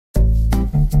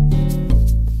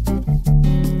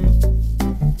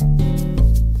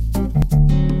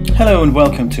Hello and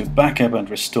welcome to Backup and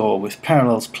Restore with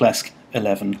Parallels Plesk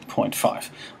 11.5.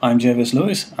 I'm Jervis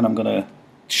Lewis and I'm going to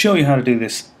show you how to do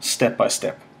this step by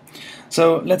step.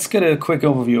 So let's get a quick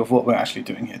overview of what we're actually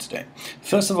doing here today.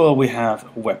 First of all, we have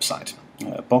a website,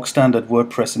 a box standard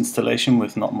WordPress installation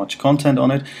with not much content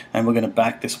on it, and we're going to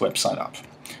back this website up.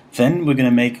 Then we're going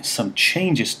to make some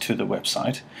changes to the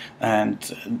website,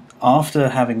 and after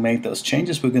having made those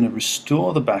changes, we're going to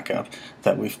restore the backup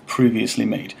that we've previously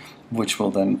made, which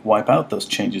will then wipe out those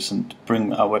changes and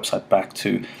bring our website back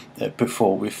to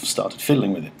before we've started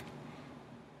fiddling with it.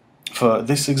 For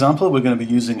this example, we're going to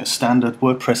be using a standard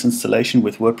WordPress installation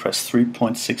with WordPress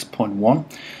 3.6.1,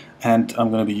 and I'm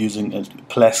going to be using a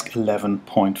Plesk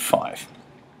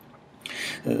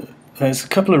 11.5. There's a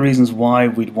couple of reasons why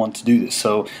we'd want to do this.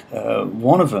 So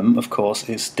one of them, of course,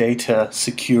 is data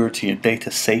security and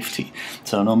data safety.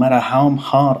 So no matter how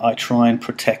hard I try and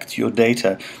protect your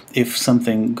data, if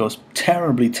something goes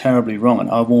terribly wrong and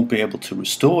I won't be able to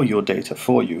restore your data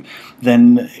for you,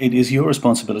 then it is your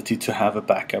responsibility to have a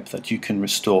backup that you can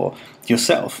restore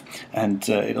yourself. And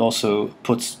it also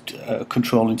puts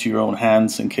control into your own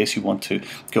hands in case you want to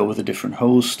go with a different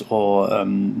host or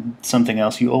something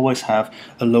else. You always have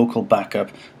a local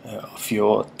backup of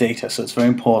your data, so it's very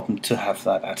important to have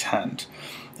that at hand.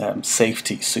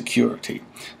 Safety, security.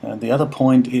 The other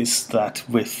point is that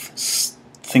with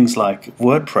things like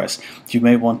WordPress, you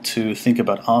may want to think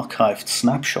about archived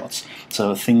snapshots.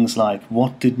 So things like,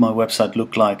 what did my website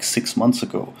look like 6 months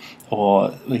ago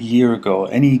or a year ago,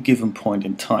 any given point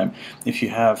in time. If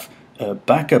you have a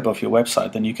backup of your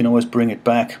website, then you can always bring it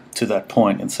back to that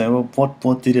point and say, well,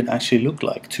 what did it actually look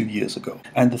like 2 years ago?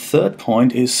 And the third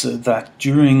point is that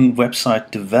during website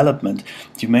development,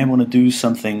 you may want to do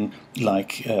something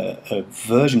like a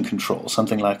version control,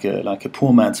 something like a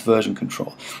poor man's version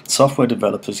control. Software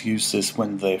developers use this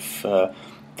when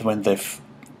they've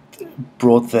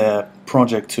brought their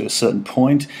project to a certain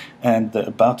point and they're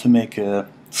about to make a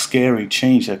scary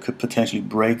change that could potentially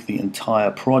break the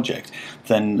entire project.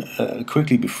 Then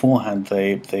quickly beforehand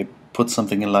they put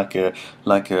something in like a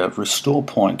restore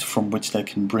point from which they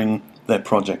can bring their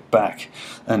project back,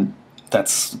 and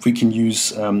we can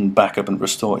use backup and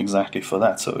restore exactly for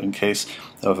that. So in case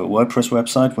of a WordPress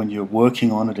website, when you're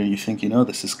working on it and you think,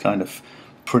 this is kind of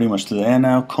pretty much there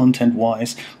now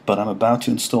content-wise, but I'm about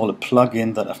to install a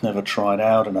plugin that I've never tried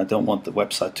out and I don't want the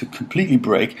website to completely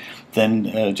break,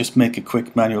 then just make a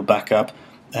quick manual backup,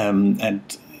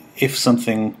 and if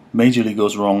something majorly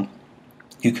goes wrong,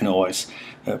 you can always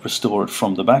restore it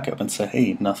from the backup and say,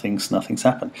 hey, nothing's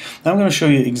happened. Now I'm going to show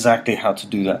you exactly how to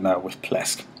do that now with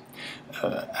Plesk.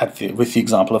 With the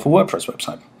example of a WordPress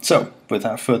website. So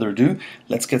without further ado,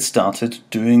 let's get started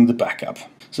doing the backup.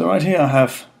 So right here I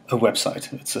have a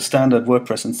website. It's a standard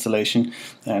WordPress installation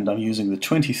and I'm using the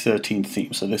 2013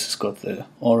 theme. So this has got the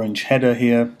orange header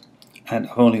here, and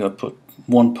I've only got to put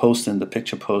one post in, the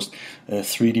picture post,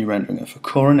 3D rendering of a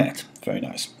coronet. Very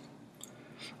nice.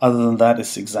 Other than that,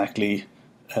 it's exactly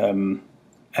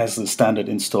as the standard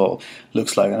install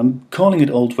looks like. I'm calling it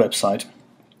old website.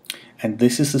 And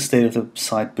this is the state of the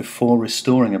site before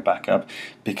restoring a backup,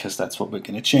 because that's what we're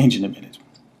going to change in a minute.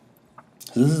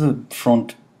 So this is the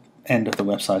front end of the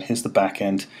website. Here's the back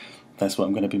end. That's where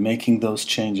I'm going to be making those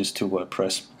changes to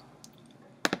WordPress.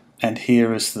 And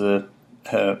here is the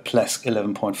Plesk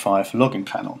 11.5 login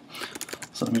panel.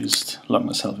 So let me just log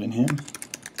myself in here.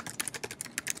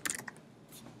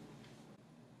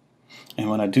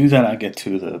 And when I do that, I get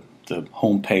to the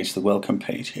home page, the welcome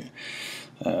page here.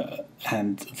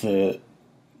 And the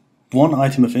one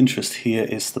item of interest here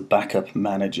is the backup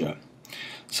manager.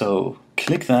 So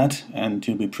click that and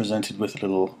you'll be presented with a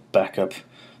little backup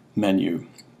menu.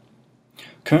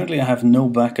 Currently I have no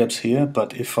backups here,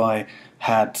 but if I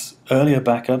had earlier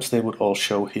backups, they would all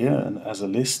show here and as a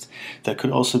list. There could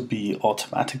also be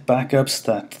automatic backups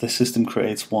that the system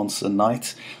creates once a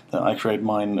night. I create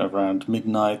mine around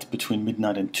midnight, between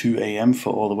midnight and 2 AM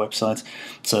for all the websites.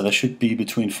 So there should be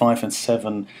between 5 and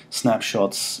 7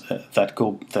 snapshots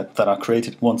that are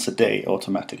created once a day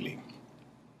automatically.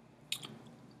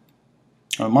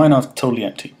 Mine are totally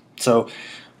empty. So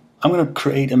I'm going to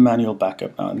create a manual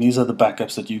backup now, and these are the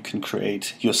backups that you can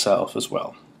create yourself as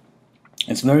well.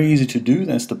 It's very easy to do.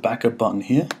 There's the backup button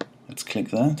here. Let's click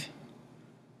that.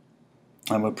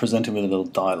 And we're presented with a little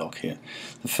dialog here.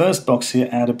 The first box here,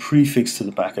 add a prefix to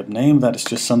the backup name. That is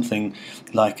just something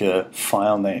like a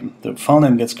file name. The file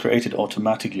name gets created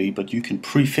automatically, but you can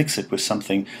prefix it with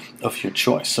something of your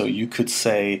choice. So you could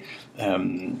say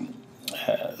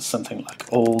something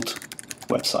like old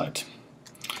website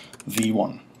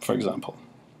v1, for example.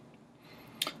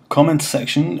 Comment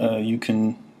section, you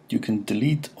can You can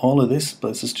delete all of this, but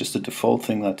this is just a default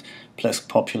thing that Plesk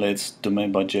populates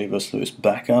domain by J vs. Lewis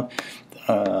backup.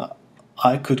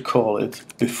 I could call it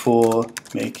before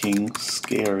making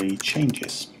scary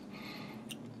changes.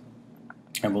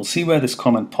 And we'll see where this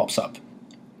comment pops up.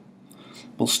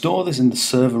 We'll store this in the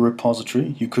server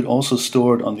repository. You could also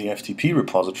store it on the FTP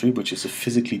repository, which is a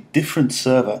physically different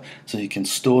server, so you can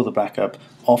store the backup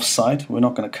off-site. We're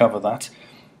not going to cover that.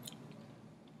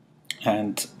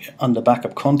 And under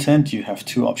backup content, you have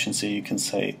two options here. You can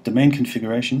say domain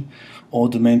configuration or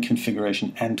domain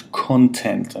configuration and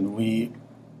content. And we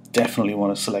definitely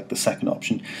want to select the second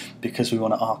option because we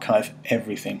want to archive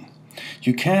everything.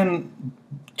 You can,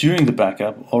 during the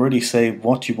backup, already say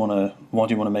what you want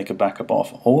to make a backup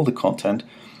of: all the content,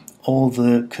 all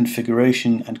the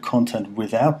configuration and content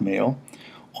without mail,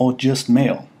 or just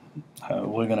mail.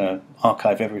 We're going to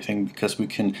archive everything because we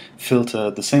can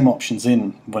filter the same options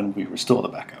in when we restore the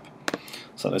backup.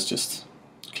 So let's just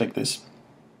click this.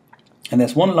 And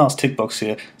there's one last tick box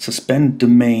here: suspend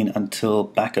domain until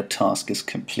backup task is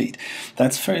complete.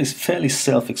 That's fairly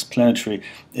self-explanatory.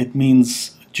 It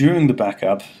means during the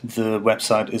backup, the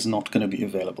website is not going to be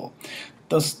available.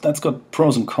 That's got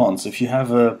pros and cons. If you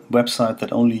have a website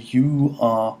that only you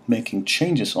are making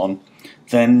changes on,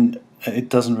 then it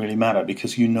doesn't really matter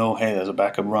because you know, hey, there's a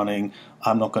backup running,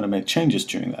 I'm not going to make changes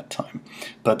during that time.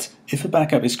 But if a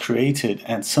backup is created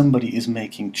and somebody is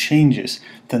making changes,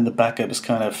 then the backup is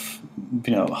kind of,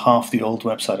 half the old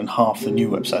website and half the new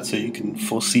website, so you can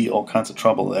foresee all kinds of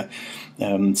trouble there.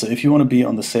 So if you want to be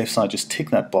on the safe side, just tick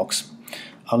that box.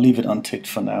 I'll leave it unticked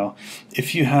for now.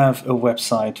 If you have a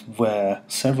website where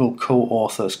several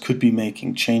co-authors could be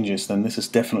making changes, then this is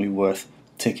definitely worth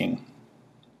ticking.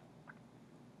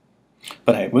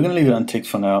 But hey, we're going to leave it unticked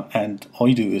for now, and all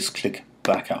you do is click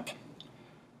backup.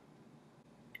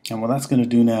 And what that's going to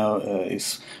do now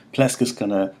is Plesk is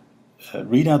going to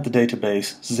read out the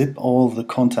database, zip all the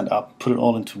content up, put it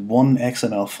all into one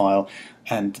XML file,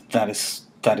 and that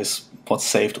is what's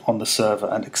saved on the server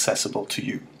and accessible to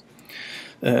you.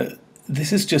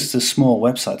 This is just a small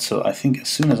website, so I think as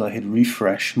soon as I hit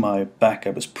refresh, my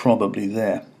backup is probably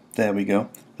there. There we go.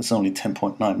 It's only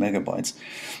 10.9 megabytes.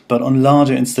 But on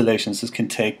larger installations, this can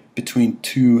take between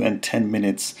 2 and 10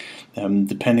 minutes,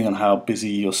 depending on how busy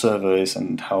your server is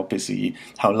and how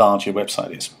large your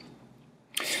website is.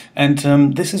 And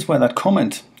this is where that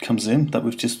comment comes in that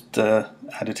we've just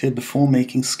added here: before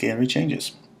making scary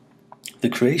changes. The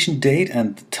creation date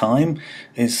and the time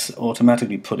is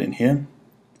automatically put in here.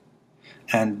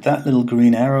 And that little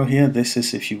green arrow here, this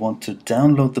is if you want to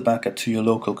download the backup to your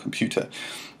local computer.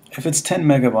 If it's 10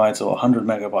 megabytes or 100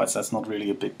 megabytes, that's not really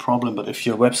a big problem, but if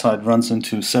your website runs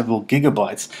into several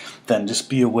gigabytes, then just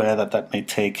be aware that that may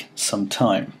take some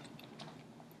time.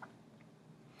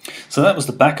 So that was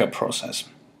the backup process.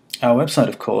 Our website,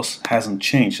 of course, hasn't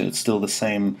changed. It's still the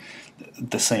same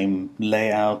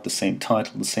layout, the same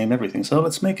title, the same everything. So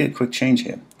let's make a quick change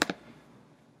here.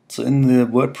 So in the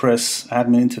WordPress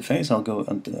admin interface, I'll go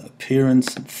under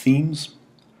Appearance and Themes,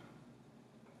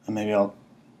 and maybe I'll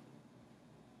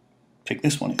pick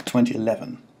this one here,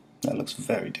 2011. That looks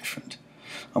very different.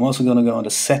 I'm also going to go under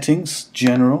Settings,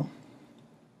 General,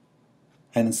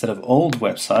 and instead of Old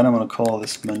Website, I'm going to call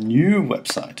this my new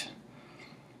website.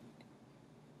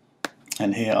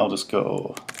 And here I'll just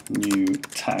go New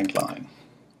Tagline.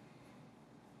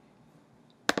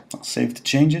 I'll save the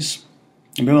changes.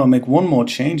 And maybe I'll make one more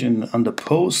change, and under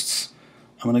Posts,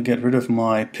 I'm going to get rid of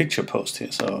my picture post here.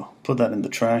 So put that in the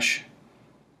trash.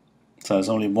 So there's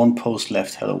only one post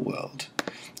left, Hello World.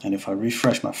 And if I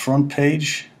refresh my front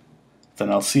page, then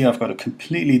I'll see I've got a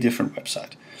completely different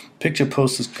website. Picture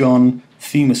post is gone,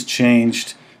 theme is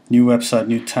changed, new website,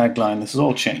 new tagline, this is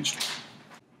all changed.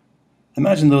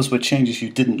 Imagine those were changes you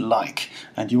didn't like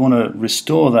and you want to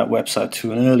restore that website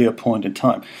to an earlier point in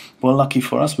time. Well, lucky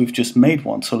for us, we've just made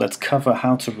one, so let's cover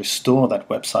how to restore that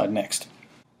website next.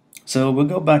 So we'll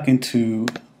go back into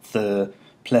the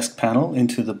Plesk panel,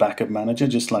 into the backup manager,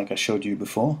 just like I showed you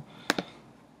before.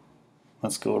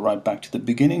 Let's go right back to the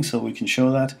beginning so we can show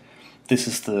that. This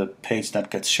is the page that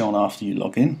gets shown after you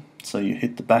log in. So you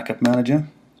hit the backup manager,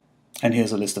 and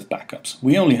here's a list of backups.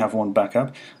 We only have one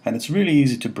backup, and it's really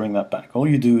easy to bring that back. All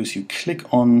you do is you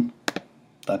click on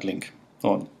that link,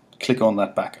 or click on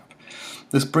that backup.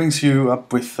 This brings you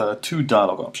up with two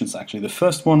dialog options actually. The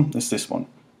first one is this one.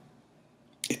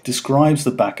 It describes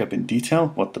the backup in detail,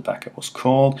 what the backup was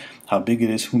called, how big it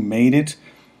is, who made it,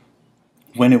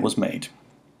 when it was made.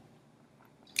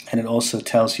 And it also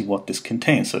tells you what this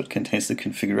contains. So it contains the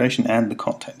configuration and the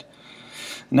content.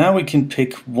 Now we can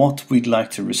pick what we'd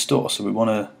like to restore. So we want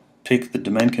to pick the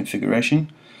domain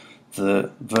configuration,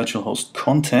 the virtual host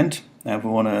content, and we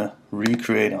want to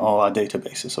recreate all our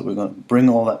databases. So we're going to bring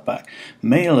all that back.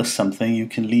 Mail is something you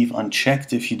can leave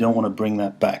unchecked if you don't want to bring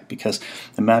that back, because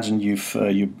imagine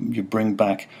you bring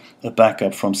back a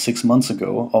backup from 6 months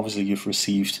ago. Obviously you've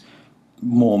received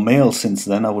more mail since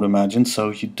then, I would imagine, so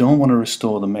you don't want to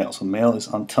restore the mail. So mail is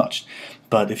untouched.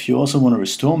 But if you also want to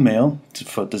restore mail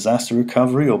for disaster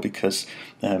recovery, or because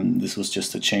this was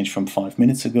just a change from 5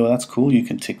 minutes ago, that's cool, you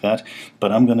can tick that.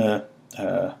 But I'm gonna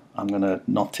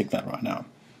not tick that right now.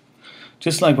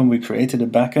 Just like when we created a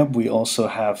backup, we also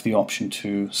have the option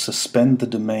to suspend the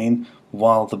domain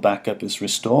while the backup is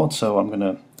restored. So I'm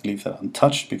gonna leave that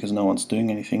untouched because no one's doing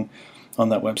anything on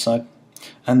that website.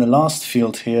 And the last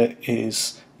field here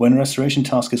is when restoration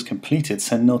task is completed,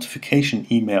 send notification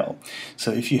email.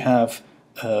 So if you have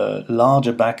a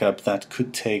larger backup that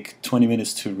could take 20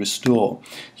 minutes to restore,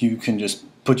 you can just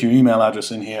put your email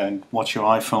address in here and watch your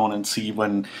iPhone and see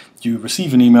when you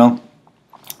receive an email.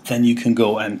 Then you can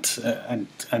go and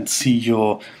see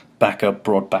your backup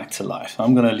brought back to life.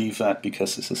 I'm going to leave that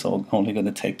because this is only going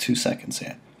to take 2 seconds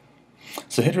here.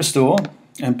 So hit restore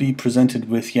and be presented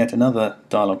with yet another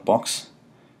dialog box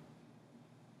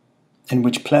in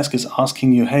which Plesk is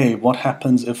asking you, hey, what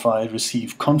happens if I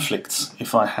receive conflicts,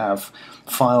 if I have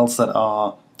files that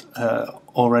are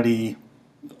already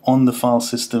on the file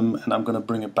system and I'm going to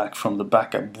bring it back from the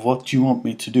backup? What do you want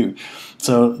me to do?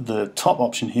 So the top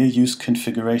option here, use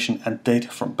configuration and data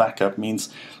from backup,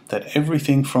 means that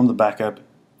everything from the backup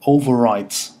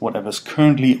overwrites whatever's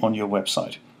currently on your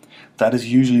website. That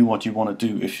is usually what you want to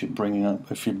do if you're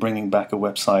bringing back a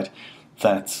website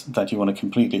that you want to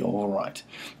completely overwrite.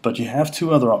 But you have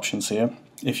two other options here.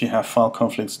 If you have file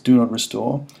conflicts, do not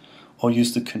restore, or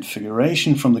use the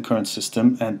configuration from the current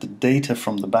system and the data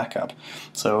from the backup.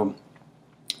 So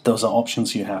those are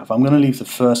options you have. I'm going to leave the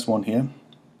first one here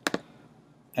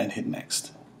and hit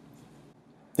next.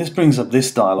 This brings up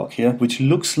this dialog here, which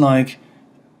looks like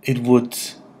it would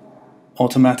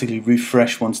automatically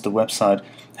refresh once the website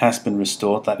has been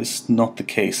restored. That is not the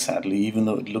case, sadly. Even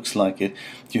though it looks like it,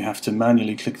 you have to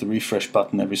manually click the refresh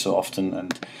button every so often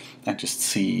and just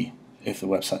see if the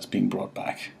website's being brought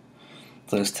back.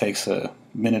 This takes a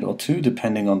minute or two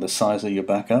depending on the size of your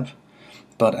backup,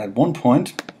 but at one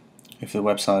point, if the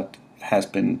website has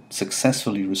been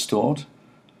successfully restored,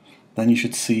 then you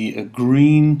should see a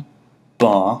green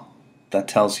bar that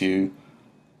tells you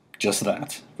just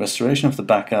that. Restoration of the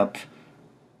backup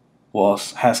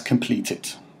has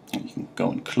completed. You can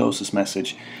go and close this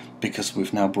message because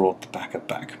we've now brought the backup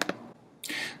back.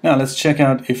 Now let's check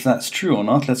out if that's true or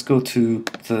not. Let's go to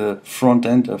the front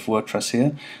end of WordPress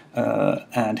here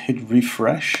and hit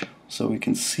refresh so we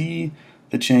can see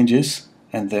the changes,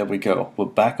 and there we go. We're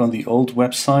back on the old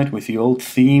website with the old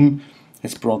theme.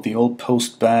 It's brought the old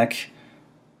post back.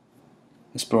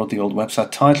 It's brought the old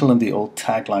website title and the old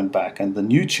tagline back, and the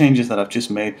new changes that I've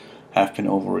just made have been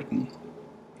overwritten.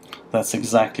 That's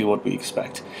exactly what we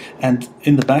expect. And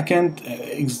in the back end,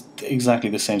 exactly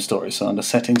the same story. So under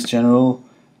settings general,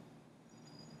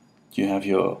 you have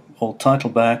your old title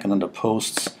back, and under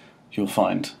posts, you'll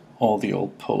find all the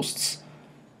old posts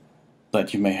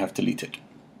that you may have deleted.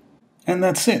 And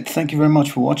that's it. Thank you very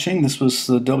much for watching. This was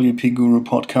the WP Guru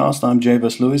podcast. I'm Jay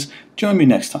Lewis. Join me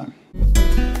next time.